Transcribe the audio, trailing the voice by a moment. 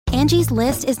Angie's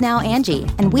List is now Angie,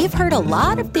 and we've heard a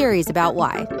lot of theories about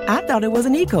why. I thought it was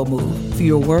an eco move.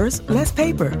 Fewer words, less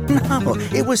paper. No,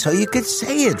 it was so you could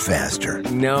say it faster.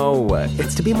 No,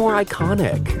 it's to be more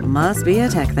iconic. Must be a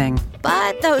tech thing.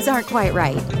 But those aren't quite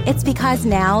right. It's because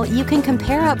now you can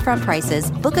compare upfront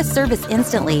prices, book a service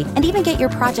instantly, and even get your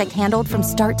project handled from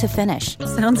start to finish.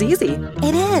 Sounds easy.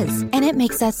 It is, and it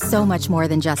makes us so much more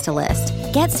than just a list.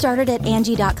 Get started at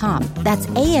Angie.com. That's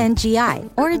ANGI,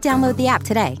 or download the app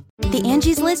today. The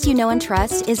Angie's List you know and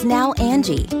trust is now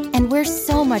Angie, and we're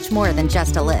so much more than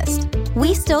just a list.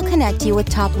 We still connect you with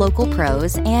top local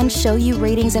pros and show you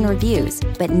ratings and reviews,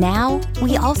 but now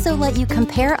we also let you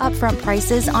compare upfront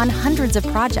prices on hundreds of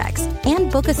projects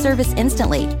and book a service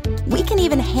instantly. We can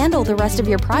even handle the rest of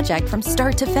your project from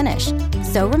start to finish.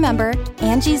 So remember,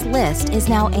 Angie's List is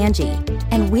now Angie,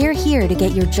 and we're here to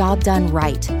get your job done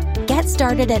right. Get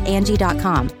started at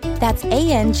Angie.com. That's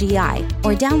ANGI,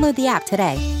 or download the app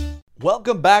today.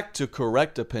 Welcome back to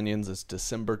Correct Opinions. It's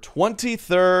December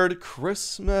 23rd.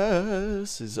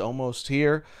 Christmas is almost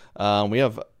here. We're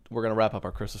going to wrap up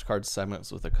our Christmas card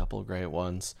segments with a couple of great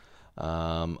ones.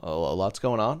 A lot's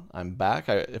going on. I'm back.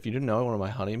 If you didn't know, I went on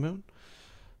my honeymoon.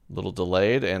 A little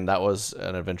delayed, and that was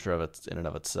an adventure in and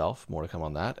of itself. More to come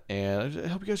on that. And I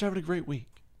hope you guys are having a great week.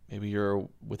 Maybe you're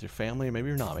with your family, maybe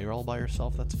you're not. Maybe you're all by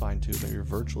yourself. That's fine too. Maybe you're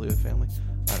virtually with family.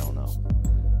 I don't know.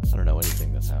 I don't know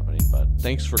anything that's happening, but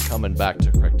thanks for coming back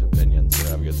to Correct Opinions. We're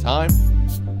going to have a good time.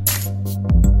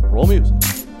 Roll music.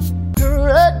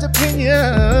 Correct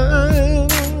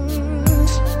Opinions.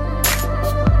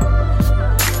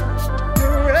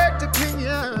 Correct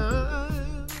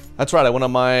Opinions. That's right. I went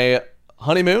on my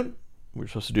honeymoon. We were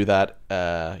supposed to do that.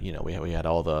 We had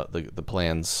all the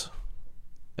plans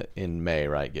in May,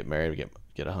 right? Get married,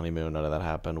 get a honeymoon. None of that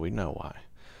happened. We know why.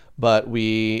 But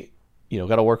we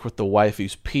got to work with the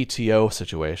wifey's PTO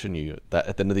situation. That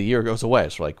at the end of the year goes away.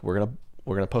 So we're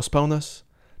gonna postpone this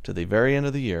to the very end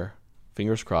of the year.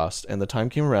 Fingers crossed. And the time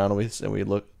came around, and we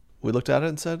looked at it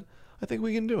and said, I think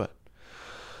we can do it.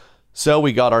 So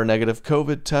we got our negative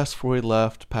COVID test before we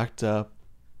left, packed up,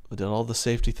 we did all the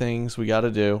safety things we got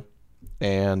to do,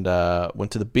 and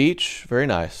went to the beach. Very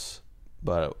nice,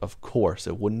 but of course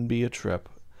it wouldn't be a trip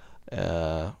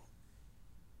in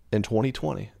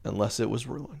 2020 unless it was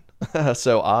ruined.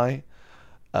 So I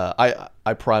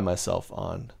pride myself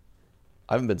on,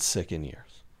 I haven't been sick in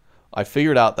years. I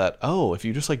figured out that, if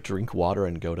you just drink water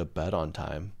and go to bed on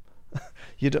time,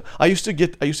 I used to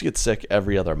get sick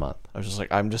every other month. I was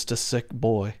just I'm just a sick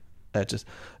boy. It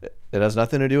has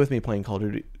nothing to do with me playing Call of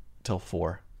Duty till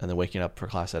 4 and then waking up for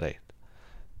class at 8.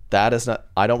 That is not,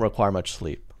 I don't require much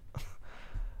sleep.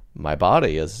 My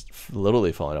body is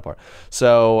literally falling apart.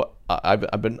 So I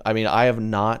have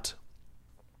not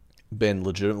been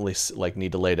legitimately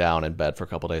need to lay down in bed for a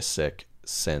couple days sick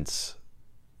since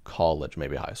college,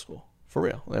 maybe high school. For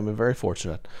real. I've been very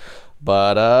fortunate.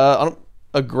 But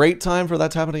a great time for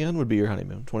that to happen again would be your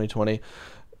honeymoon, 2020.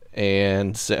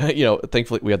 And,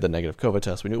 thankfully we had the negative COVID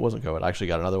test. We knew it wasn't COVID. I actually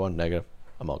got another one, negative.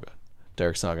 I'm all good.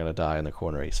 Derek's not going to die in the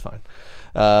corner. He's fine.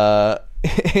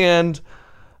 And,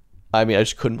 I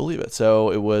just couldn't believe it.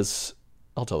 So it was...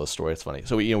 I'll tell the story. It's funny.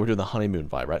 So we're doing the honeymoon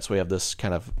vibe, right? So we have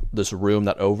this room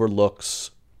that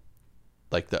overlooks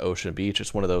the ocean beach.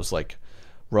 It's one of those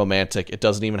romantic. It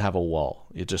doesn't even have a wall.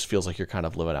 It just feels like you're kind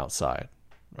of living outside,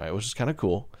 right? Which is kind of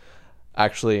cool.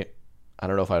 Actually, I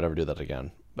don't know if I'd ever do that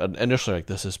again. But initially,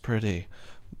 this is pretty.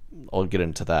 I'll get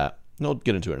into that. No, I'll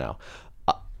get into it now.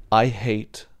 I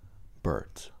hate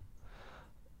birds.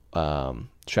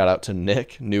 Shout out to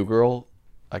Nick, new girl.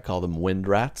 I call them wind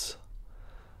rats.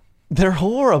 They're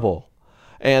horrible.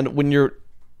 And when you're,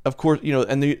 of course,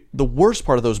 and the worst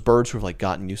part of those birds who have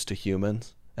gotten used to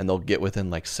humans, and they'll get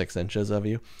within 6 inches of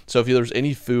you. So if there's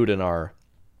any food in our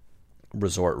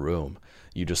resort room,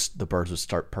 the birds would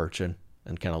start perching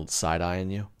and kind of side-eyeing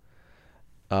you.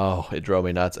 Oh, it drove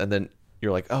me nuts. And then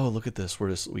you're like, oh, look at this.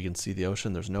 We can see the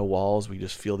ocean. There's no walls. We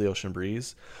just feel the ocean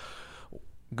breeze.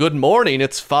 Good morning.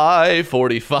 It's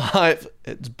 5:45.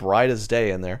 It's bright as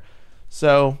day in there.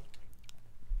 So...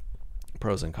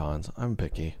 pros and cons. I'm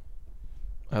picky.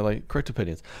 I like Correct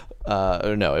Opinions.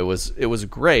 No, it was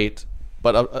great,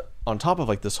 but on top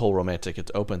of this whole romantic,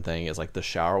 it's open thing is the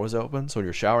shower was open, so when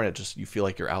you're showering, you feel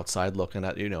like you're outside looking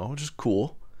at which is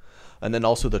cool. And then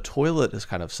also the toilet is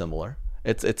kind of similar.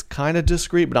 It's kind of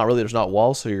discreet, but not really. There's not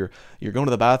walls, so you're going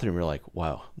to the bathroom. You're like,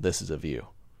 wow, this is a view.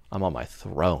 I'm on my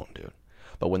throne, dude.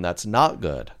 But when that's not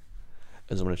good,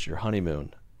 is when it's your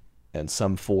honeymoon, and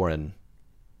some foreign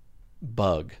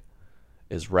bug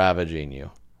is ravaging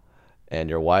you, and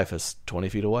your wife is 20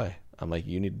 feet away. I'm like,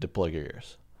 you need to plug your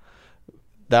ears.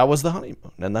 That was the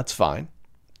honeymoon, and that's fine.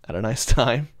 Had a nice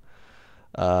time.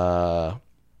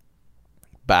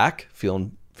 Back,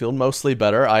 feeling mostly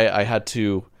better. I had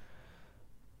to,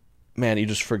 man, you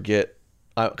just forget,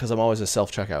 because I'm always a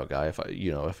self-checkout guy. If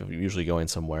I'm usually going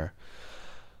somewhere,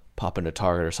 pop into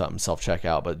Target or something,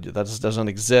 self-checkout, but that just doesn't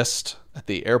exist at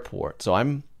the airport. So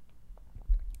I'm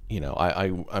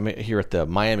here at the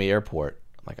Miami airport.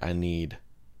 Like, I need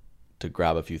to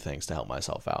grab a few things to help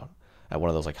myself out at one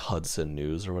of those like Hudson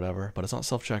News or whatever, but it's not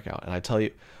self-checkout.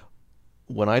 And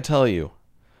when I tell you,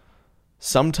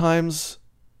 sometimes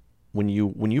when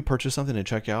you purchase something and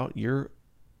check out,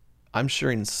 I'm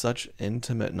sharing such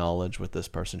intimate knowledge with this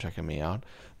person checking me out.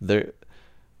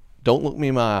 Don't look me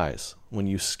in my eyes when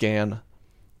you scan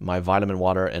my vitamin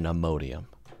water and Imodium,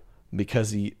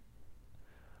 because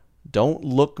don't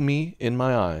look me in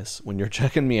my eyes when you're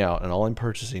checking me out and all I'm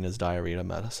purchasing is diarrhea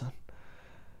medicine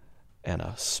and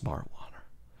a smart water.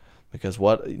 Because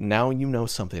now you know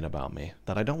something about me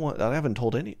that I haven't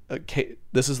told any.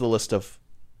 This is the list of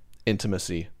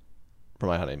intimacy for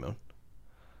my honeymoon.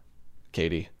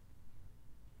 Katie,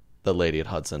 the lady at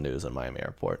Hudson News in Miami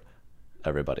Airport,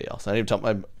 everybody else. I didn't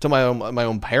even tell my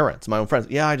own parents, my own friends.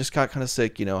 Yeah, I just got kind of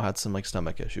sick, had some like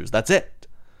stomach issues. That's it.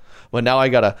 But now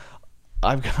I've got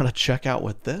to check out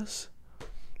with this.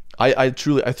 I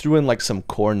threw in like some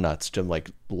corn nuts to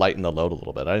like lighten the load a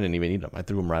little bit. I didn't even eat them. I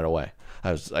threw them right away.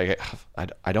 I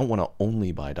don't want to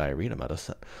only buy diarrhea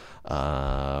medicine.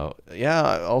 I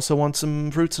also want some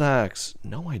fruit snacks.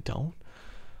 No, I don't.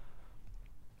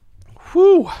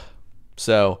 Whew.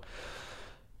 So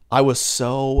I don't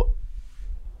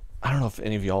know if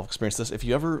any of y'all have experienced this. If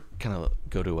you ever kind of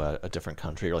go to a different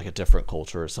country or like a different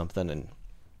culture or something, and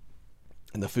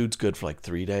the food's good for like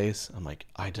 3 days, I'm like,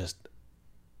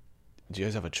 do you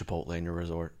guys have a Chipotle in your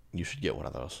resort? You should get one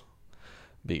of those.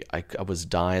 I was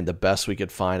dying. The best we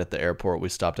could find at the airport we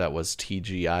stopped at was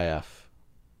TGI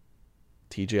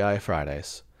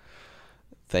Fridays.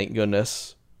 Thank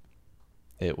goodness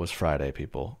it was Friday,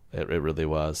 people. It really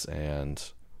was. And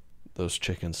those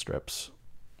chicken strips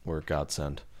were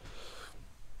godsend.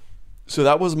 So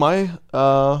that was my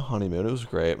honeymoon. It was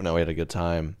great. No, we had a good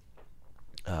time.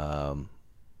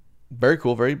 Very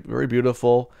cool, very, very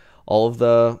beautiful. All of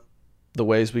the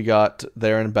ways we got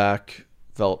there and back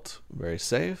felt very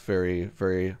safe, very,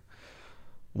 very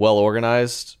well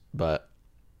organized. But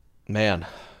man,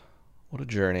 what a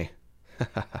journey.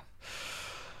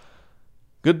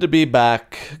 Good to be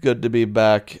back.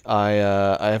 I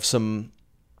have some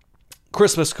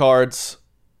Christmas cards.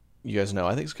 You guys know,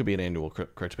 I think this could be an annual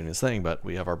Correct Opinions thing, but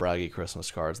we have our braggy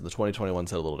Christmas cards. The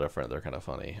 2021s are a little different. They're kind of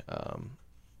funny.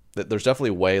 There's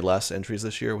definitely way less entries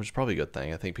this year, which is probably a good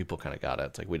thing. I think people kind of got it.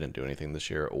 It's like we didn't do anything this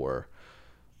year, or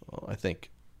I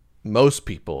think most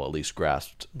people at least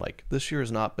grasped, like, this year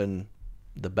has not been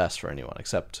the best for anyone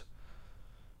except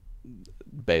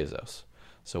Bezos.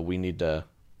 So we need to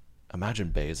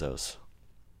imagine Bezos.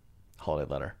 Holiday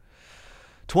letter.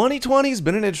 2020's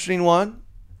been an interesting one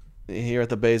here at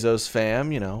the Bezos fam.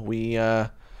 We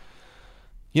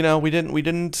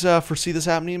didn't foresee this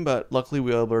happening, but luckily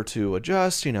we were able to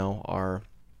adjust. Our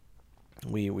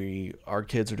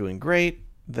kids are doing great.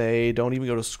 They don't even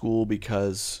go to school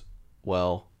because,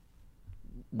 well,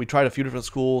 we tried a few different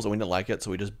schools and we didn't like it,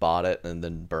 so we just bought it and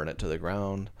then burn it to the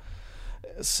ground.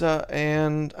 So,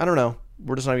 and I don't know,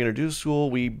 we're just not even going to do school.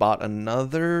 We bought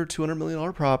another $200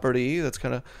 million property. That's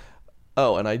kind of,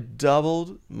 and I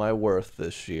doubled my worth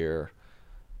this year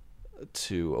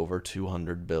to over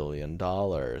 $200 billion.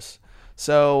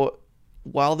 So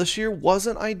while this year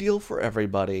wasn't ideal for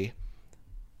everybody,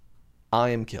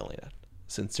 I am killing it.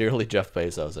 Sincerely, Jeff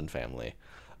Bezos and family.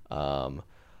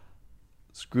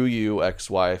 Screw you,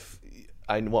 ex-wife.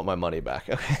 I want my money back.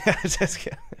 Just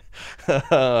kidding.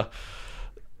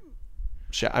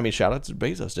 Shout out to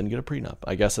Bezos. Didn't get a prenup.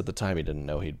 I guess at the time he didn't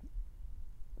know he'd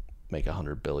make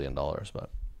 $100 billion, but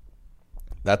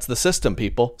that's the system,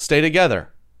 people. Stay together.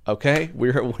 Okay?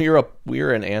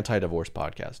 We're an anti-divorce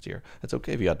podcast here. It's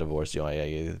okay if you got divorced,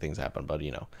 things happen, but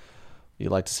you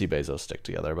like to see Bezos stick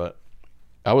together. But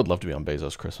I would love to be on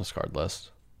Bezos' Christmas card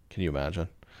list. Can you imagine?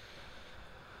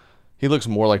 He looks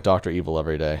more like Dr. Evil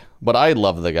every day, but I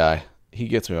love the guy. He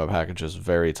gets me my packages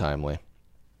very timely.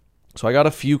 So I got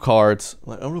a few cards.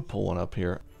 I'm going to pull one up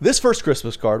here. This first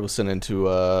Christmas card was sent in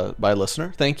by a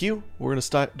listener. Thank you. We're going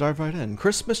to dive right in.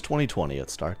 Christmas 2020, it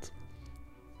starts.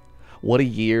 What a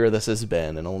year this has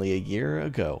been, and only a year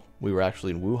ago, we were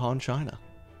actually in Wuhan, China.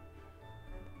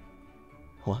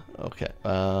 What? Okay.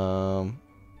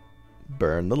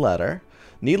 Burn the letter.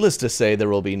 Needless to say, there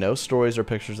will be no stories or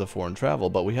pictures of foreign travel,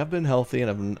 but we have been healthy and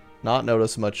have not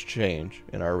noticed much change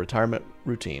in our retirement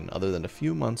routine other than a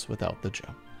few months without the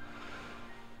gym.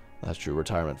 That's true.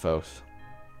 Retirement, folks.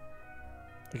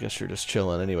 I guess you're just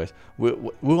chilling. Anyways,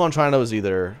 Wuhan, China was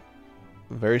either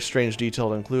a very strange detail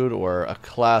to include or a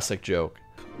classic joke.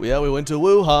 Yeah, we went to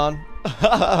Wuhan.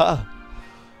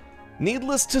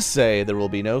 Needless to say, there will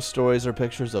be no stories or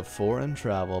pictures of foreign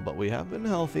travel, but we have been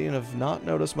healthy and have not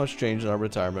noticed much change in our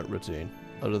retirement routine,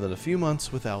 other than a few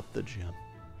months without the gym.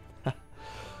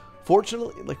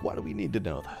 Fortunately, like, why do we need to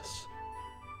know this?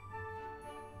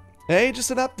 Hey, just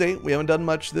an update. We haven't done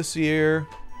much this year.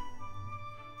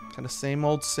 Kind of same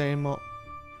old, same old.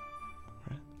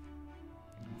 Right.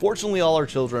 Fortunately, all our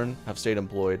children have stayed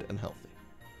employed and healthy.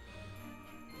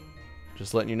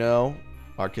 Just letting you know,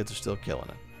 our kids are still killing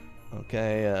it.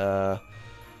 Okay,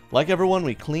 like everyone,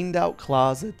 we cleaned out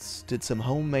closets, did some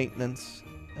home maintenance,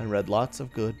 and read lots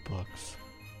of good books.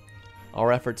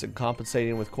 Our efforts in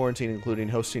compensating with quarantine, including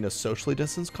hosting a socially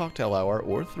distanced cocktail hour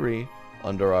or 3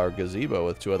 under our gazebo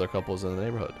with 2 other couples in the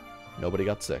neighborhood. Nobody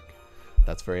got sick.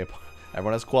 That's very important.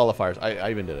 Everyone has qualifiers. I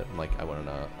even did it. I'm like, I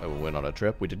went on a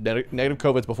trip. We did negative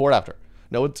COVIDs before and after.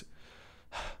 No one's...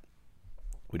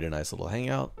 We did a nice little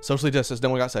hangout. Socially distanced. No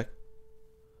one got sick.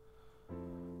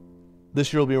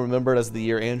 This year will be remembered as the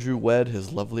year Andrew wed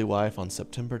his lovely wife on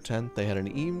September 10th. They had an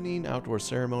evening outdoor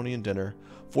ceremony and dinner.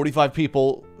 45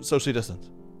 people, socially distanced.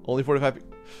 Only 45 people.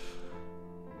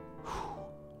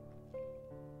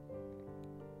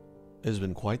 It has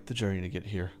been quite the journey to get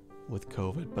here with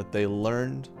COVID, but they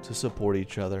learned to support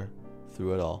each other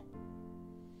through it all.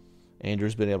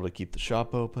 Andrew's been able to keep the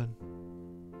shop open.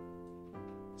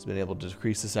 He's been able to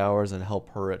decrease his hours and help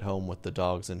her at home with the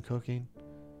dogs and cooking.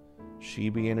 She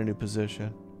began a new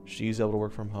position. She's able to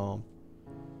work from home.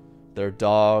 Their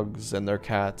dogs and their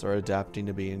cats are adapting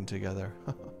to being together.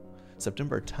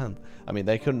 September 10th. I mean,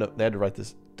 they had to write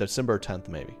this December 10th,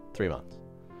 maybe. 3 months.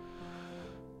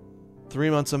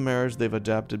 3 months of marriage, they've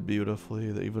adapted beautifully.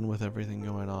 Even with everything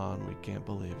going on, we can't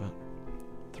believe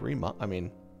it. 3 months. I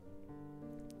mean,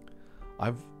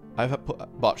 I've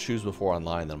bought shoes before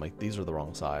online that I'm like, these are the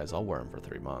wrong size. I'll wear them for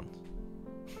 3 months.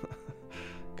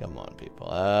 Come on,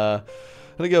 people. And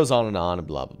it goes on and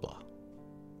blah blah blah.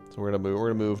 So we're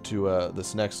gonna move to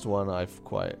this next one. I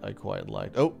quite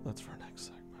liked. Oh, that's for next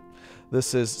segment.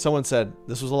 This is, someone said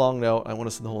this was a long note. I want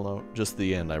to send the whole note. Just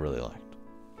the end I really liked.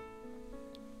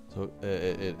 So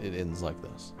it ends like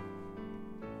this.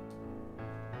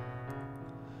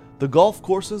 The golf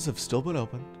courses have still been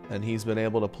open, and he's been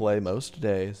able to play most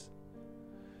days.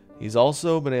 He's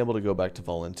also been able to go back to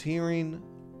volunteering.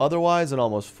 Otherwise, an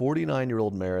almost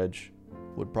 49-year-old marriage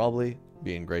would probably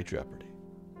be in great jeopardy.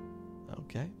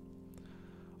 Okay.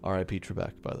 R.I.P.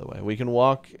 Trebek, by the way. We can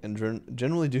walk and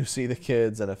generally do see the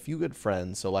kids and a few good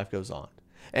friends, so life goes on.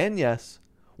 And yes,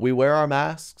 we wear our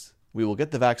masks, we will get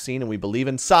the vaccine, and we believe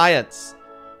in science.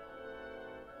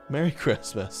 Merry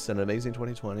Christmas and amazing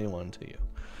 2021 to you.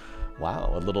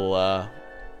 Wow, a little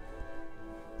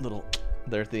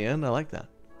there at the end. I like that.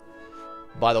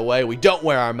 By the way, we don't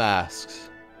wear our masks.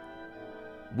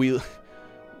 We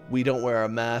don't wear our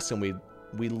masks, and we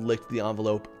licked the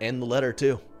envelope and the letter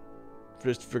too,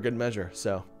 just for good measure.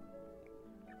 So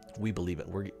we believe it.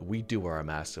 We do wear our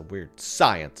masks, and we're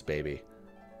science, baby.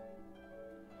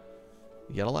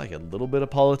 You gotta like it. A little bit of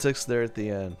politics there at the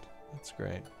end. That's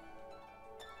great.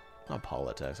 Not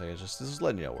politics. I guess just this is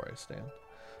letting you know where I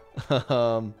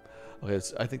stand. Okay,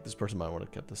 I think this person might want to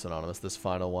keep this anonymous. This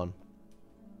final one.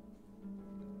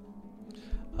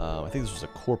 I think this was a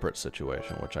corporate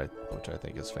situation, which I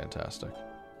think is fantastic.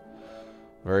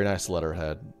 Very nice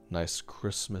letterhead, nice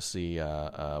Christmassy.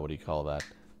 What do you call that?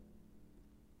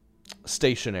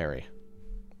 Stationery.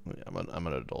 I'm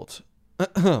an adult.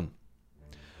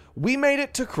 We made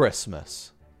it to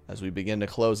Christmas. As we begin to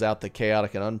close out the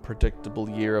chaotic and unpredictable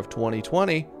year of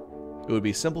 2020, it would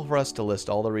be simple for us to list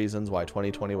all the reasons why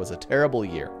 2020 was a terrible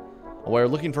year, and we're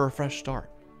looking for a fresh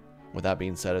start. With that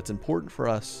being said, it's important for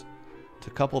us to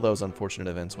couple those unfortunate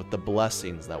events with the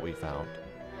blessings that we found.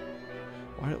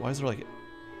 Why is there like... It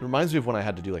reminds me of when I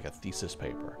had to do like a thesis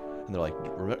paper. And they're like,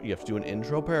 you have to do an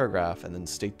intro paragraph and then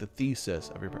state the thesis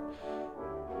of your...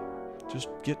 Just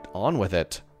get on with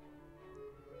it.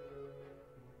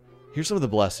 Here's some of the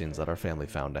blessings that our family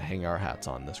found to hang our hats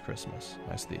on this Christmas.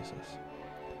 Nice thesis.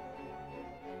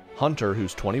 Hunter,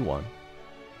 who's 21,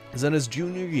 is in his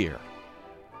junior year.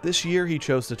 This year he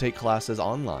chose to take classes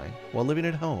online while living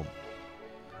at home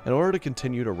in order to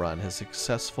continue to run his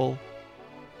successful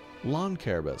lawn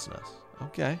care business.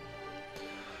 Okay.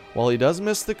 While he does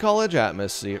miss the college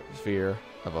atmosphere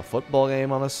of a football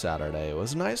game on a Saturday, it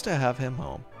was nice to have him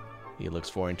home. He looks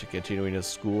forward to continuing his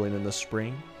schooling in the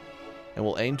spring and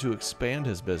will aim to expand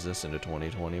his business into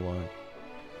 2021.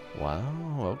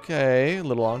 Wow, okay,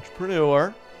 little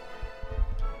entrepreneur.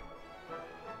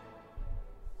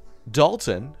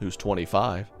 Dalton, who's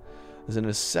 25, is in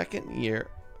his second year.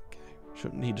 Okay.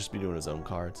 Shouldn't he just be doing his own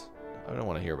cards? I don't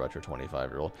want to hear about your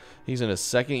 25-year-old. He's in his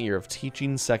second year of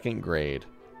teaching second grade.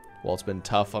 While it's been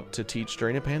tough to teach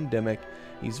during a pandemic,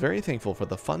 he's very thankful for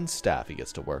the fun staff he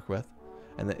gets to work with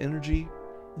and the energy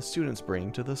the students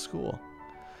bring to the school.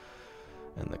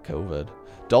 And the COVID.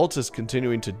 Dalton is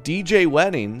continuing to DJ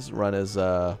weddings, run his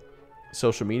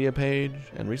social media page,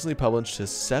 and recently published his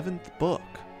 7th book.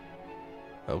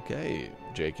 Okay,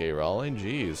 J.K. Rowling,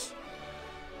 geez.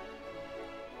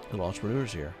 Little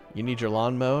entrepreneurs here. You need your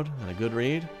lawn mowed and a good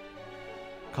read?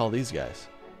 Call these guys.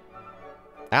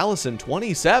 Allison,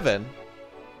 27?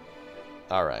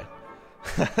 Alright.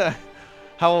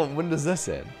 When does this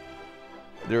end?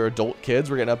 They're adult kids.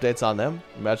 We're getting updates on them.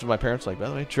 Imagine my parents like, by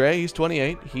the way, Trey, he's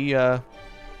 28. He,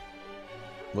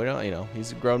 we don't,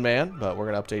 he's a grown man, but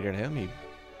we're going to update on him.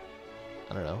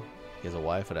 I don't know. He has a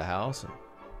wife and a house. And,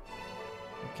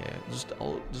 okay,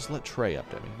 just let Trey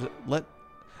update me. Let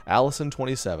Allison,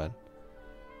 27,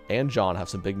 and John have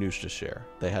some big news to share.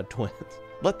 They had twins.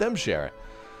 Let them share it.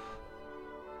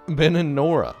 Ben and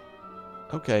Nora.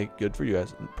 Okay, good for you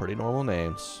guys. Pretty normal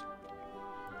names.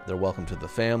 They're welcome to the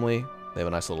family. They have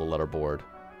a nice little letterboard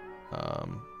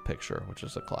picture, which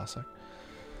is a classic.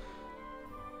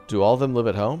 Do all of them live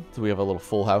at home? Do we have a little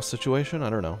full house situation? I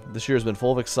don't know. This year has been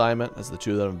full of excitement as the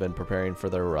two of them have been preparing for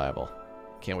their arrival.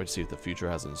 Can't wait to see what the future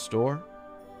has in store.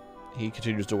 He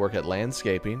continues to work at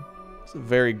landscaping. It's a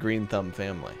very green thumb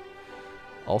family.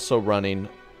 Also running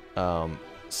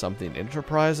Something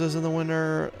Enterprises in the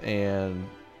winter, and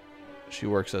she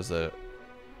works as a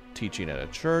teaching at a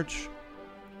church.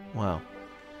 Wow.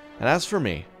 And as for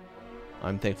me,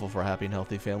 I'm thankful for a happy and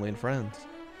healthy family and friends.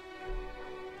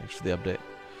 Thanks for the update.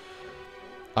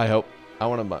 I hope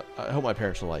my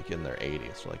parents are like in their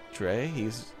 80s. Like Trey,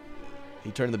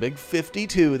 he turned the big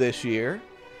 52 this year.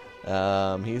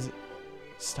 Let me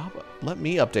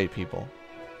update people.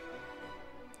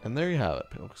 And there you have it,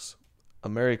 folks. A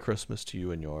Merry Christmas to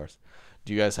you and yours.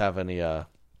 Do you guys have any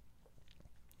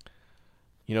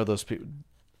those people,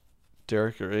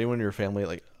 Derek, or anyone in your family?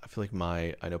 Like, I feel like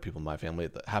I know people in my family,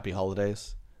 the Happy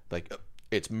Holidays. Like,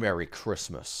 it's Merry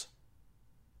Christmas.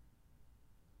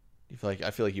 I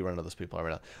feel like you run into those people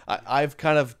right now.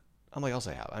 I'm like, I'll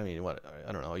say happy. I mean, what?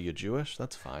 I don't know. Are you Jewish?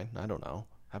 That's fine. I don't know.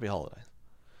 Happy Holidays.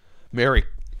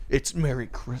 It's Merry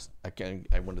Christmas.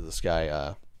 I went to this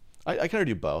guy. I kind of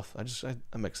do both.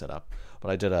 I mix it up. But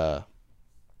I did a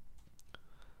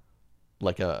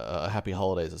Happy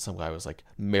Holidays, and some guy was like,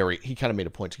 Merry. He kind of made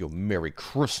a point to go, Merry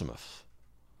Christmas.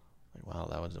 Like, wow,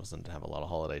 that doesn't have a lot of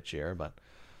holiday cheer, but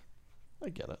I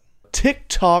get it.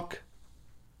 TikTok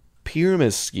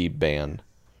pyramid scheme ban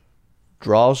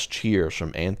draws cheers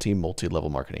from anti-multi-level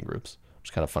marketing groups. It's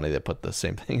kind of funny they put the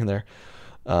same thing in there.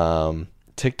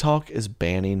 TikTok is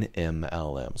banning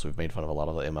MLMs. We've made fun of a lot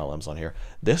of the MLMs on here.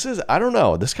 I don't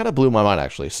know. This kind of blew my mind,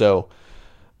 actually. So,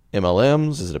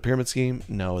 MLMs, is it a pyramid scheme?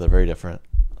 No, they're very different.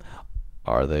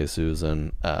 Are they,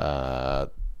 Susan?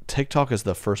 TikTok is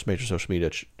the first major social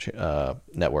media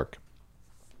network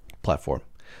platform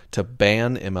to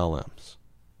ban MLMs,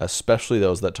 especially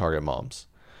those that target moms.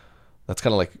 That's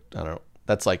kind of like, I don't know.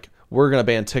 That's like, we're going to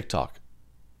ban TikTok,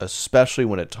 especially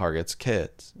when it targets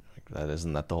kids.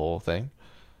 Isn't that the whole thing?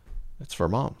 It's for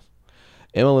moms.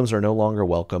 MLMs are no longer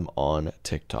welcome on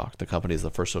TikTok. The company is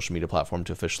the first social media platform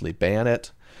to officially ban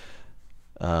it.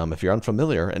 If you're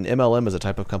unfamiliar, an MLM is a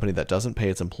type of company that doesn't pay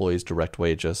its employees direct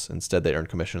wages. Instead, they earn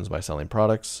commissions by selling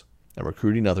products and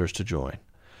recruiting others to join.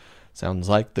 Sounds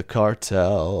like the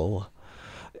cartel.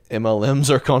 MLMs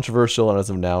are controversial and as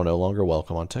of now no longer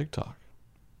welcome on TikTok.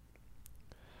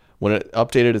 When it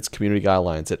updated its community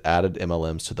guidelines, it added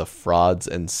MLMs to the frauds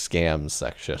and scams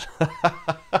section.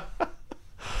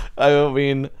 I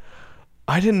mean,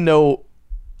 I didn't know.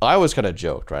 I was kind of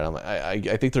joked, right? I'm like,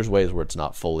 I think there's ways where it's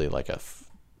not fully like a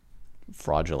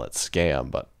fraudulent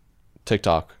scam, but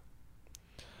TikTok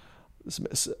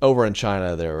over in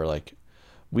China, they were like,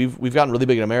 we've gotten really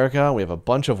big in America. We have a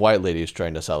bunch of white ladies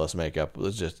trying to sell us makeup.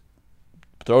 Let's just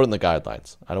throw it in the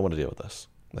guidelines. I don't want to deal with this.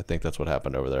 I think that's what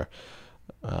happened over there.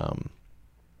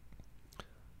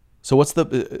 So what's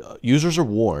users are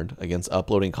warned against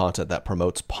uploading content that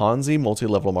promotes Ponzi,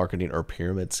 multi-level marketing, or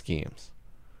pyramid schemes.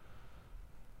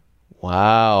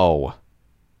 Wow.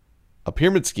 A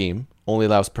pyramid scheme only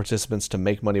allows participants to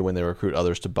make money when they recruit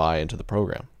others to buy into the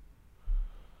program.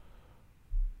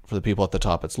 For the people at the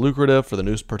top, it's lucrative. For the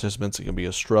new participants, it can be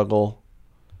a struggle.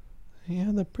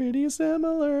 Yeah, they're pretty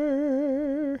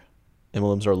similar.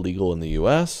 MLMs are legal in the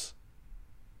U.S.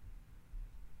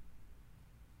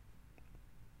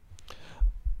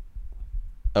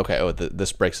 Okay. Oh,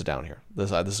 this breaks it down here.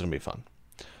 This is gonna be fun.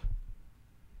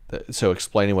 So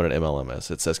explaining what an MLM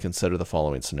is, it says consider the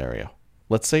following scenario.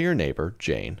 Let's say your neighbor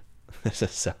Jane, this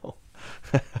is so,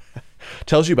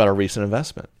 tells you about a recent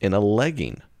investment in a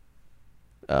legging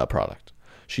product.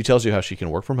 She tells you how she can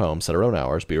work from home, set her own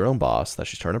hours, be her own boss, that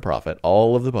she's turned a profit,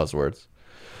 all of the buzzwords.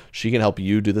 She can help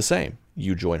you do the same.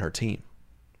 You join her team.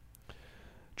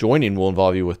 Joining will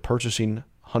involve you with purchasing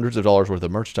hundreds of dollars worth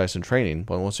of merchandise and training,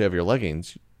 but once you have your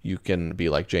leggings, you can be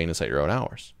like Jane and set your own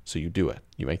hours. So you do it.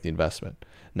 You make the investment.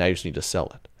 Now you just need to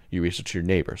sell it. You research your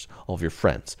neighbors, all of your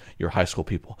friends, your high school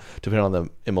people. Depending on the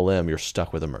MLM, you're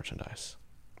stuck with the merchandise.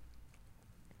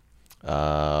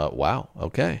 Wow.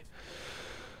 Okay.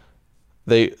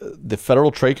 The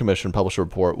Federal Trade Commission published a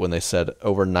report when they said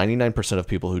over 99% of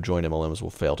people who join MLMs will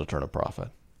fail to turn a profit.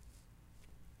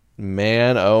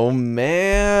 Man, oh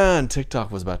man,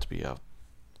 TikTok was about to be a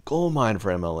gold mine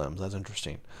for MLMs. That's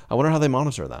interesting. I wonder how they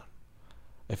monitor that.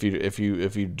 If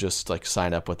you just like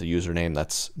sign up with the username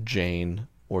that's Jane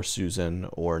or Susan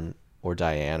or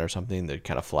Diane or something, they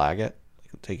kind of flag it.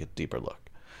 Take a deeper look.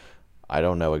 I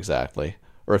don't know exactly.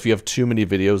 Or if you have too many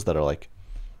videos that are like,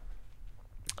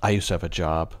 I used to have a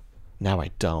job, now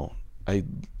I don't. I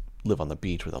live on the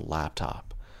beach with a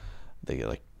laptop. They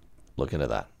like look into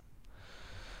that.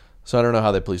 So I don't know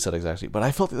how they police that exactly, but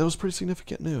I felt that was pretty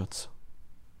significant news.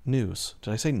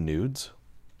 Did I say nudes?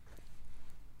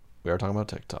 We are talking about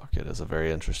TikTok. It is a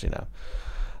very interesting app.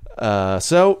 I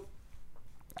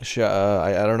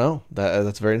don't know.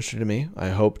 That's very interesting to me. I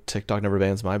hope TikTok never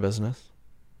bans my business.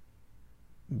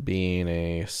 Being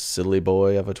a silly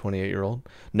boy of a 28-year-old.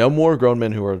 No more grown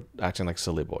men who are acting like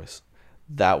silly boys.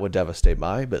 That would devastate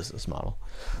my business model.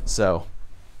 So,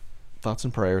 thoughts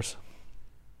and prayers.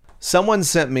 Someone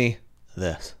sent me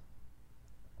this.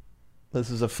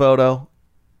 This is a photo.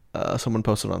 Someone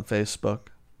posted on Facebook.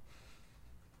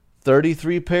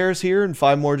 33 pairs here, and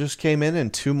 5 more just came in,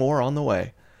 and 2 more on the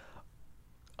way.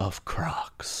 Of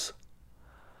Crocs.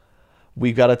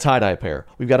 We've got a tie-dye pair.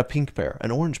 We've got a pink pair,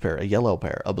 an orange pair, a yellow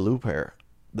pair, a blue pair.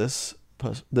 This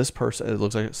person, it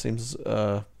looks like it seems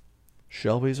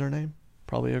Shelby's her name.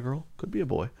 Probably a girl. Could be a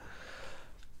boy.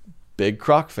 Big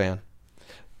Croc fan.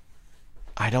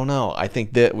 I don't know. I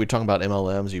think that we're talking about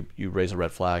MLMs. You raise a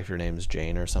red flag if your name is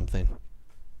Jane or something.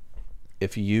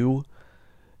 If we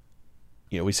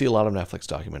see a lot of Netflix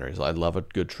documentaries. I love a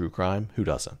good true crime. Who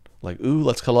doesn't? Like, ooh,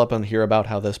 let's cuddle up and hear about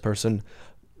how this person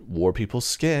wore people's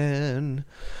skin.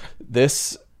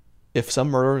 If some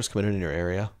murder is committed in your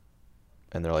area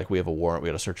and they're like, we have a warrant, we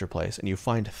got to search your place, and you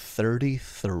find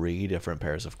 33 different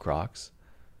pairs of Crocs,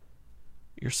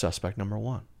 you're suspect number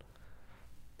 1.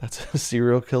 That's a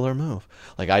serial killer move.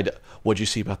 Like, what'd you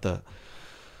see about the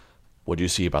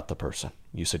person?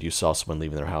 You said you saw someone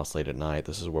leaving their house late at night.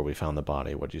 This is where we found the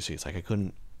body. What'd you see? It's like, I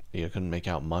couldn't make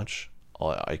out much.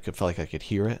 I felt like I could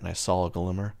hear it, and I saw a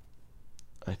glimmer.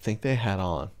 I think they had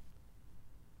on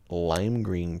lime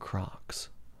green Crocs.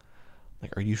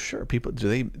 Like, are you sure? People,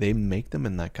 do they make them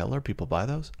in that color? People buy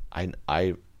those?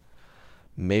 I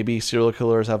maybe serial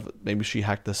killers maybe she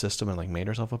hacked the system and like made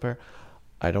herself a pair.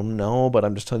 I don't know, but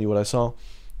I'm just telling you what I saw.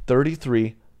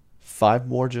 33, 5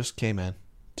 more just came in,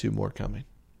 2 more coming.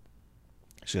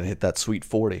 She's gonna hit that sweet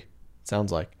 40.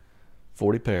 Sounds like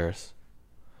 40 pairs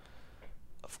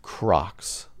of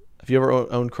Crocs. Have you ever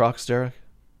owned Crocs, Derek?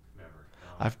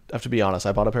 I have to be honest.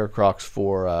 I bought a pair of Crocs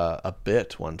for a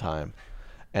bit one time,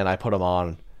 and I put them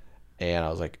on, and I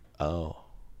was like, "Oh,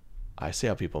 I see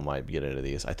how people might get into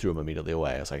these." I threw them immediately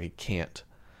away. I was like, "I can't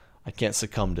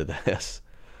succumb to this."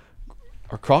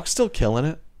 Are Crocs still killing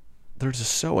it? They're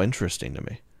just so interesting to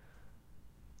me.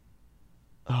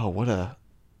 Oh, what a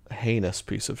heinous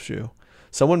piece of shoe!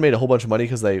 Someone made a whole bunch of money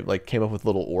because they like came up with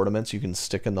little ornaments you can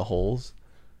stick in the holes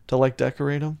to like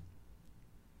decorate them.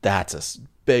 That's a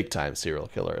big time serial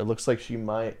killer. It looks like she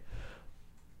might.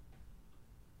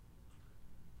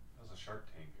 That was a Shark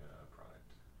Tank product.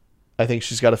 I think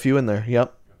she's got a few in there.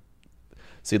 Yep.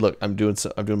 See, look, I'm doing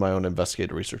my own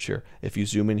investigative research here. If you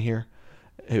zoom in here,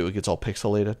 it gets all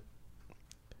pixelated.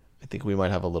 I think we might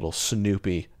have a little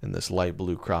Snoopy in this light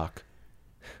blue Croc.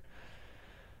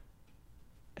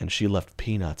 And she left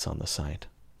peanuts on the side.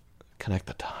 Connect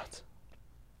the dots.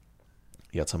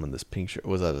 You got some in this pink shirt.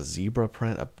 Was that a zebra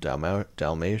print? A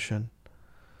Dalmatian?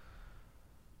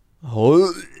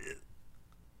 Oh,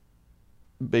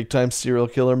 big time serial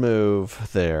killer move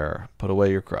there. Put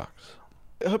away your Crocs.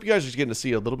 I hope you guys are just getting to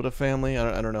see a little bit of family.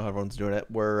 I don't know how everyone's doing it.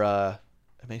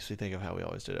 It makes me think of how we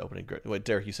always did opening. Wait,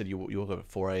 Derek, you said you woke up at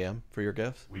 4 a.m. for your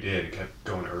gifts? We did. It kept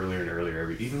going earlier and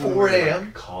earlier. Even 4 when we were a.m.?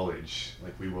 in college,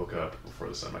 like we woke up before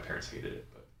the sun. My parents hated it.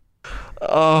 But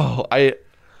Oh,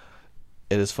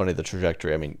 it is funny, the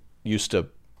trajectory. I mean, used to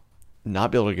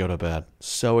not be able to go to bed.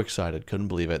 So excited. Couldn't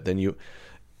believe it. Then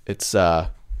it's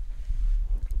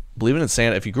believing in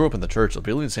Santa. If you grew up in the church,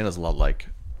 believing in Santa is a lot like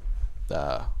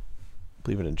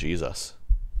believing in Jesus,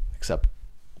 except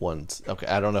once. Okay,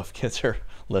 I don't know if kids are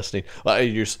listening. Well,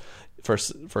 you just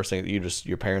first thing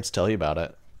your parents tell you about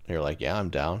it. And you're like, yeah, I'm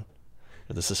down.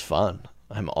 This is fun.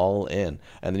 I'm all in.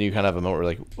 And then you kind of have a moment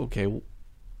where you're like, okay,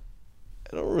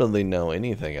 I don't really know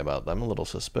anything about that. I'm a little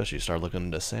suspicious. You start looking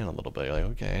into Santa a little bit. You're like,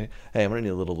 okay, hey, I'm gonna need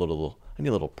a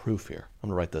little proof here. I'm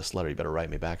gonna write this letter. You better write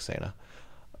me back, Santa.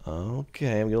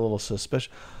 Okay, I'm getting a little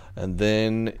suspicious. And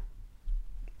then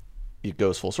it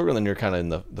goes full circle, and then you're kind of in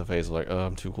the phase of like, oh,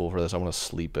 I'm too cool for this. I want to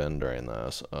sleep in during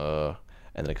this.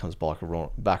 And then it comes back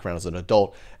around as an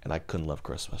adult, and I couldn't love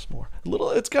Christmas more.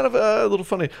 It's kind of a little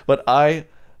funny. But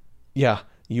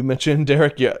you mentioned,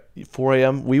 Derek, 4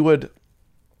 a.m.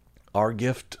 Our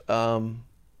gift unopening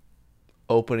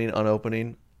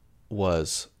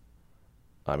was,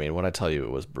 I mean, when I tell you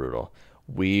it was brutal.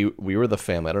 We were the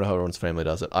family. I don't know how everyone's family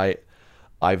does it.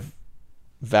 I've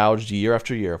vowed year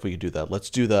after year, if we could do that, let's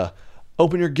do the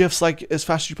open your gifts like as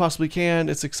fast as you possibly can.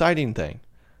 It's exciting thing.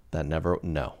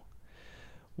 No.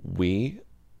 We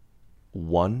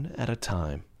one at a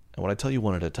time. And when I tell you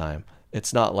one at a time,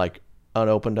 it's not like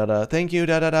unopened, thank you,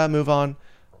 move on.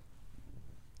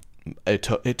 It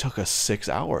took us 6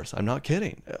 hours. I'm not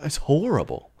kidding. It's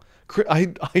horrible. I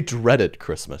dreaded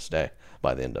Christmas Day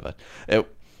by the end of it.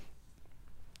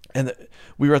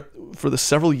 We were for the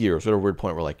several years at a weird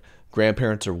point where like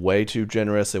grandparents are way too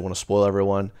generous. They want to spoil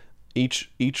everyone. Each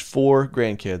 4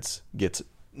 grandkids gets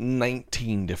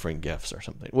 19 different gifts or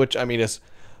something, which I mean is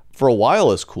for a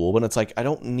while is cool, but it's like I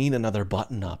don't need another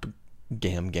button up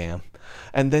gam.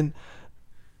 And then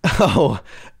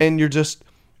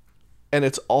and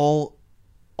it's all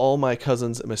my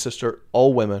cousins and my sister,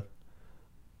 all women,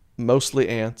 mostly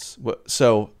aunts.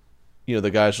 So,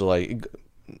 the guys are like,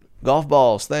 golf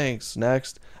balls, thanks,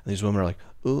 next. And these women are like,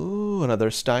 ooh, another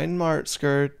Steinmart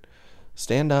skirt.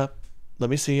 Stand up. Let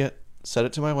me see it. Set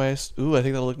it to my waist. Ooh, I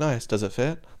think that'll look nice. Does it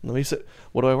fit? Let me see.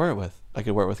 What do I wear it with? I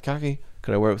could wear it with khaki.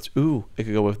 Could I wear it with, ooh, it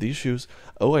could go with these shoes.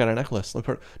 Oh, I got a necklace.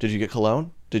 Did you get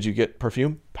cologne? Did you get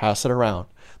perfume? Pass it around.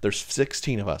 There's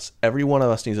 16 of us. Every one of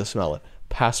us needs to smell it.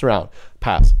 Pass around.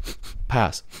 Pass.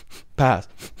 I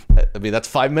mean, that's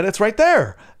 5 minutes right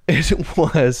there. It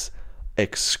was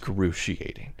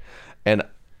excruciating. And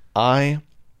then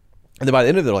by the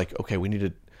end of it, they're like, okay, we need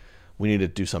to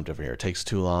do something different here. It takes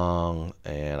too long.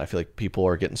 And I feel like people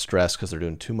are getting stressed because they're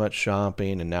doing too much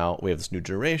shopping. And now we have this new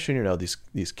generation,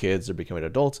 these kids are becoming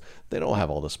adults. They don't have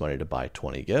all this money to buy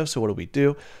 20 gifts. So what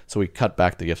do? So we cut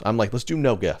back the gifts. I'm like, let's do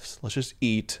no gifts. Let's just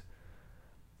eat.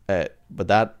 But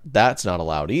that's not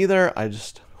allowed either.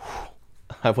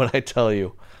 When I tell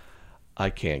you, I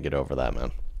can't get over that,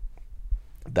 man.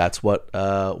 That's what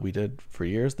we did for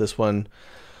years. This one,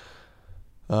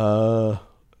 time's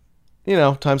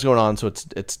going on, so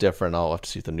it's different. I'll have to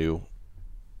see what the new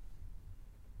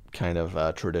kind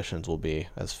of traditions will be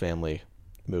as family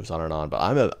moves on and on.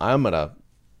 But I'm gonna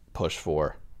push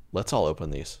for, let's all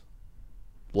open these.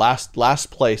 Last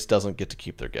place doesn't get to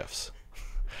keep their gifts.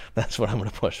 That's what I'm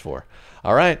gonna push for.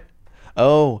 All right.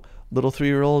 Oh, little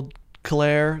 3-year-old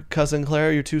cousin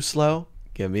Claire, you're too slow.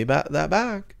 Give me that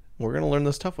back. We're gonna learn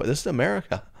this tough way. This is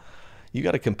America. You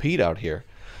got to compete out here.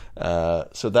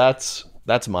 So that's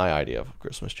my idea of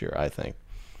Christmas cheer, I think.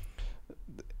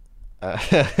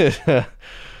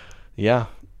 Yeah,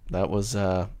 that was.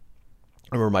 I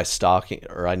remember my stocking,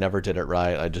 or I never did it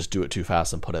right. I just do it too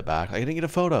fast and put it back. I didn't get a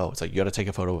photo. It's like you got to take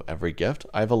a photo of every gift.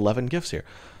 I have 11 gifts here.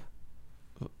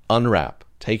 Unwrap,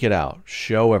 take it out,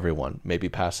 show everyone, maybe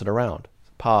pass it around.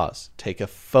 Pause, take a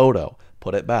photo,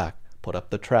 put it back, put up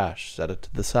the trash, set it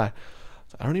to the side.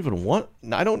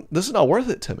 This is not worth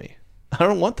it to me. I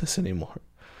don't want this anymore.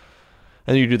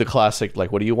 And you do the classic,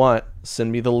 like, what do you want?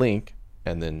 Send me the link.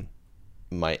 And then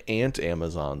my aunt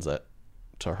Amazons it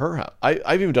to her house.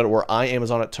 I've even done it where I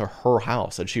Amazon it to her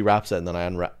house and she wraps it and then I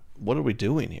unwrap. What are we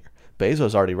doing here?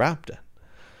 Bezos already wrapped it.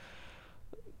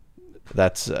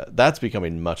 That's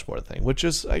becoming much more the thing, which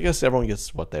is, I guess everyone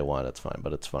gets what they want. It's fine,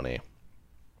 but it's funny.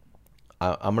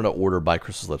 I'm going to order by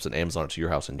Christmas Lips and Amazon it to your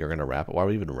house and you're going to wrap it. Why are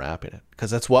we even wrapping it? Because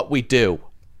that's what we do.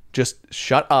 Just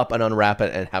shut up and unwrap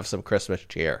it and have some Christmas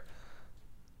cheer.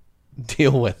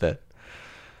 Deal with it.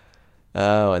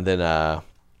 Oh, and then I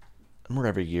remember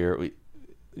every year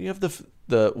we have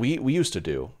we used to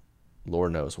do,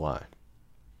 Lord knows why.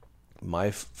 My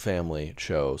family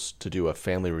chose to do a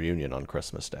family reunion on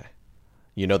Christmas Day.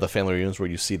 The family reunions where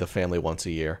you see the family once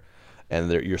a year,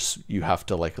 and you have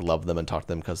to like love them and talk to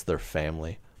them because they're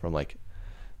family from like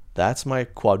That's my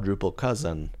quadruple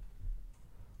cousin.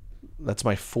 That's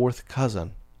my fourth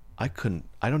cousin. I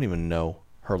don't even know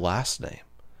her last name.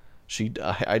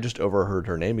 I just overheard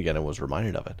her name again and was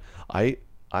reminded of it. I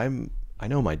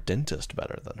know my dentist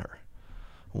better than her.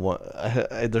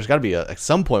 There's got to be at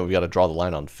some point we got to draw the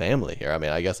line on family here. I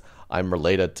mean, I guess I'm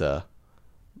related to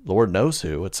Lord knows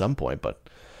who at some point, but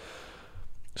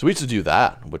so we used to do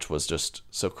that, which was just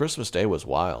so Christmas Day was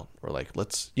wild. We're like,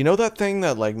 let's that thing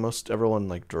that like most everyone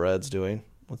like dreads doing.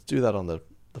 Let's do that on the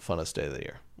funnest day of the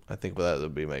year. I think that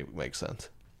would be make sense.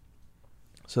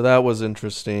 So that was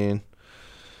interesting,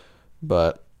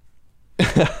 but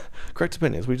correct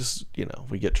opinions. We just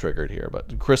we get triggered here.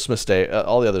 But Christmas Day,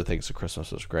 all the other things of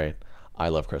Christmas was great. I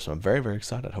love Christmas. I'm very, very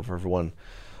excited. Hope everyone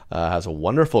has a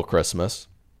wonderful Christmas.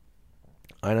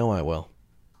 I know I will.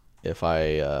 If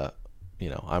I'm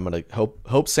gonna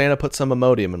hope Santa puts some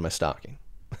Imodium in my stocking.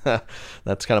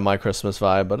 That's kind of my Christmas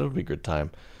vibe, but it'll be a good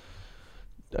time.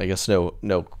 I guess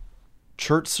no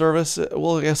church service.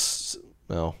 Well, I guess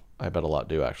no. I bet a lot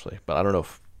do actually, but I don't know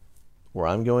if where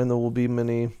I'm going there will be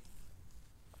many.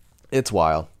 It's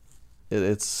wild.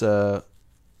 It's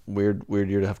weird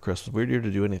year to have Christmas. Weird year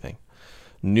to do anything.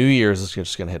 New Year's is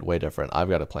just gonna hit way different. I've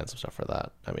got to plan some stuff for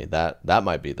that. I mean that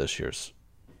might be this year's.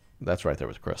 That's right there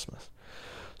with Christmas.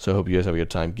 So I hope you guys have a good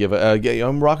time.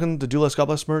 I'm rocking the Do Less God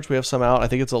Bless merch. We have some out. I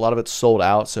think a lot of it's sold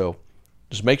out. So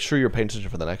just make sure you're paying attention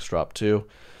for the next drop too.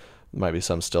 There might be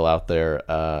some still out there.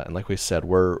 And like we said,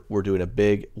 we're doing a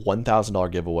big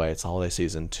 $1,000 giveaway. It's the holiday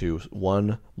season to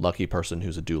one lucky person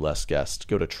who's a Do Less guest.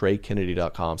 Go to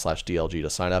TreyKennedy.com/DLG to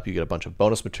sign up. You get a bunch of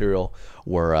bonus material.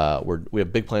 We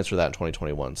have big plans for that in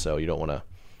 2021. So you don't want to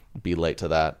be late to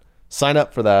that. Sign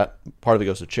up for that. Part of it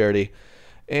goes to charity.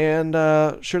 And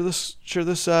share this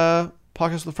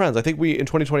podcast with friends. I think in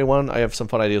 2021, I have some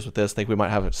fun ideas with this. I think we might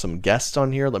have some guests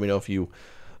on here. Let me know if you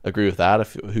agree with that,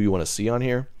 who you want to see on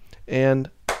here. And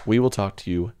we will talk to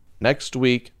you next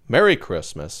week. Merry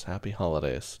Christmas. Happy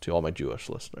holidays to all my Jewish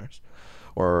listeners.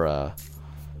 Or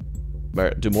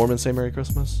do Mormons say Merry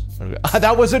Christmas?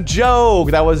 That was a joke.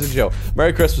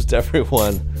 Merry Christmas to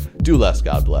everyone. Do less,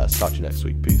 God bless. Talk to you next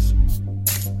week. Peace.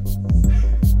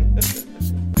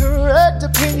 Correct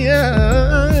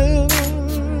opinions.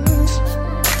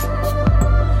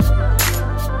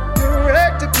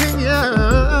 Correct opinions.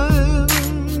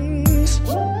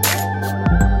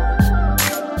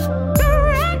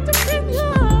 Correct opinions.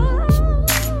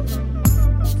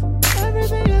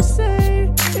 Everything I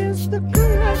say is the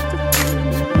correct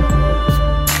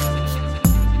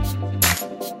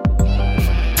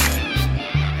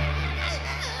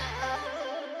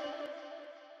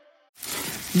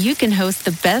You can host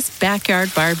the best backyard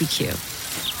barbecue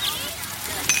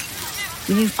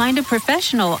when you find a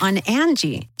professional on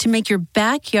Angie to make your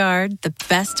backyard the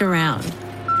best around.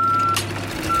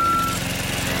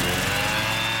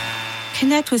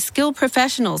 Connect with skilled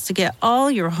professionals to get all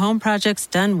your home projects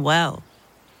done well.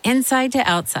 Inside to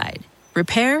outside,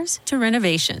 repairs to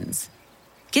renovations.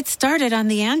 Get started on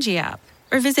the Angie app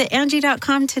or visit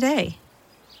Angie.com today.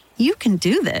 You can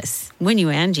do this when you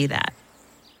Angie that.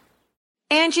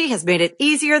 Angie has made it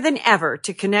easier than ever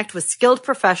to connect with skilled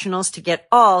professionals to get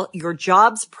all your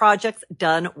jobs projects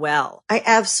done well. I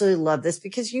absolutely love this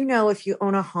because, if you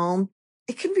own a home,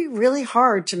 it can be really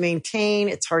hard to maintain.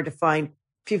 It's hard to find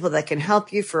people that can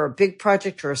help you for a big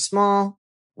project or a small.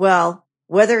 Well,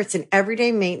 whether it's in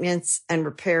everyday maintenance and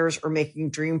repairs or making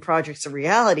dream projects a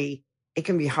reality, it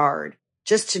can be hard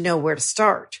just to know where to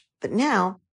start. But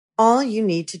now all you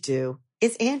need to do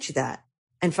is Angie that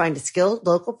and find a skilled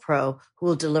local pro who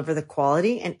will deliver the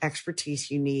quality and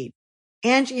expertise you need.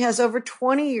 Angie has over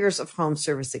 20 years of home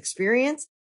service experience,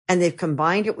 and they've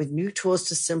combined it with new tools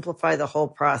to simplify the whole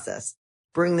process.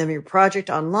 Bring them your project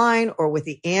online or with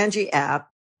the Angie app,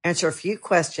 answer a few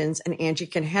questions, and Angie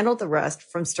can handle the rest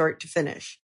from start to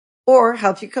finish. Or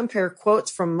help you compare quotes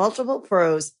from multiple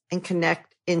pros and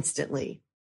connect instantly,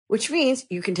 which means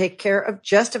you can take care of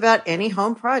just about any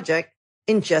home project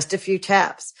in just a few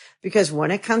taps. Because when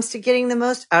it comes to getting the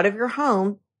most out of your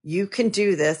home, you can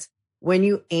do this when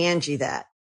you Angie that.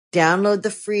 Download the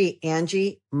free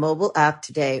Angie mobile app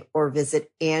today or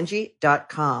visit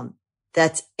Angie.com.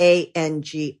 That's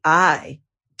ANGI.com.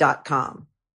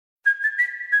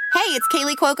 Hey, it's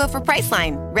Kaylee Cuoco for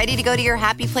Priceline. Ready to go to your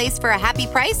happy place for a happy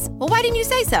price? Well, why didn't you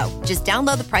say so? Just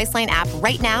download the Priceline app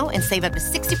right now and save up to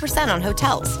 60% on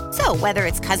hotels. So whether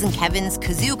it's Cousin Kevin's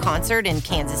Kazoo Concert in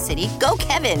Kansas City, go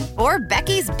Kevin, or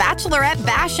Becky's Bachelorette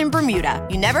Bash in Bermuda,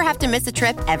 you never have to miss a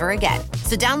trip ever again.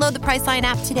 So download the Priceline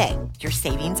app today. Your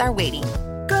savings are waiting.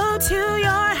 Go to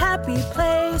your happy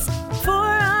place for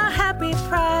a happy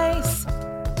price.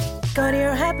 Go to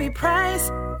your happy price,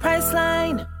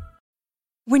 Priceline.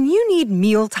 When you need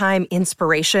mealtime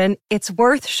inspiration, it's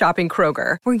worth shopping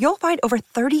Kroger, where you'll find over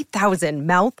 30,000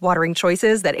 mouth-watering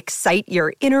choices that excite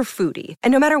your inner foodie.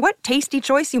 And no matter what tasty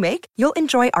choice you make, you'll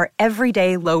enjoy our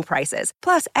everyday low prices,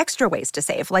 plus extra ways to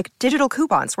save, like digital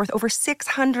coupons worth over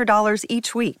 $600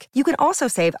 each week. You can also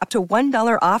save up to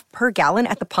 $1 off per gallon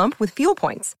at the pump with fuel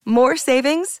points. More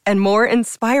savings and more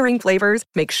inspiring flavors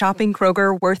make shopping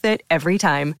Kroger worth it every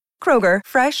time. Kroger,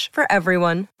 fresh for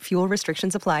everyone. Fuel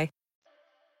restrictions apply.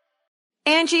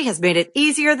 Angie has made it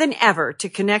easier than ever to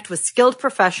connect with skilled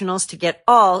professionals to get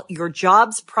all your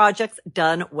jobs projects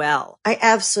done well. I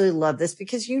absolutely love this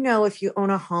because, you know, if you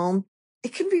own a home,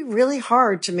 it can be really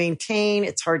hard to maintain.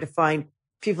 It's hard to find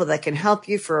people that can help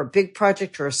you for a big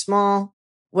project or a small.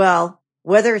 Well,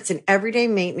 whether it's in everyday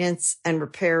maintenance and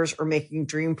repairs or making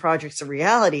dream projects a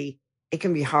reality, it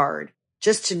can be hard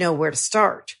just to know where to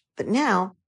start. But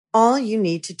now all you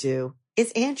need to do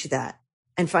is Angie that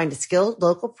and find a skilled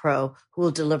local pro who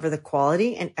will deliver the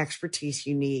quality and expertise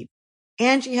you need.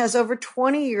 Angie has over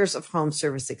 20 years of home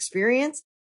service experience,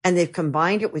 and they've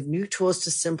combined it with new tools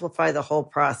to simplify the whole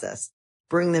process.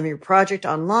 Bring them your project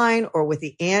online or with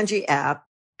the Angie app,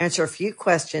 answer a few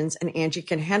questions, and Angie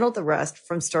can handle the rest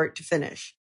from start to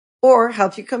finish. Or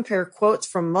help you compare quotes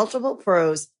from multiple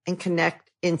pros and connect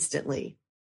instantly,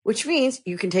 which means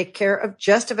you can take care of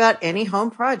just about any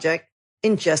home project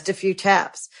in just a few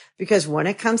taps. Because when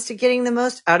it comes to getting the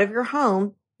most out of your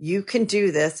home, you can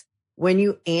do this when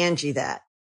you Angie that.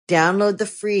 Download the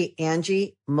free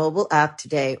Angie mobile app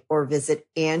today or visit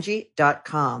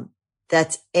Angie.com.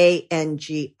 That's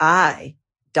ANGI.com.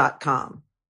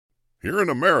 Here in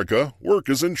America, work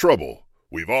is in trouble.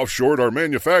 We've offshored our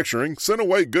manufacturing, sent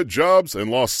away good jobs, and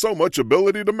lost so much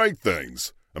ability to make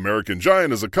things. American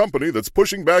Giant is a company that's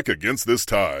pushing back against this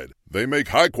tide. They make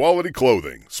high-quality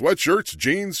clothing, sweatshirts,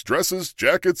 jeans, dresses,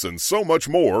 jackets, and so much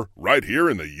more right here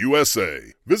in the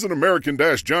USA. Visit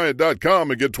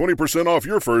American-Giant.com and get 20% off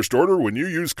your first order when you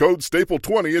use code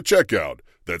STAPLE20 at checkout.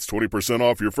 That's 20%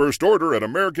 off your first order at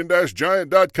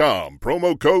American-Giant.com,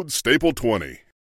 promo code STAPLE20.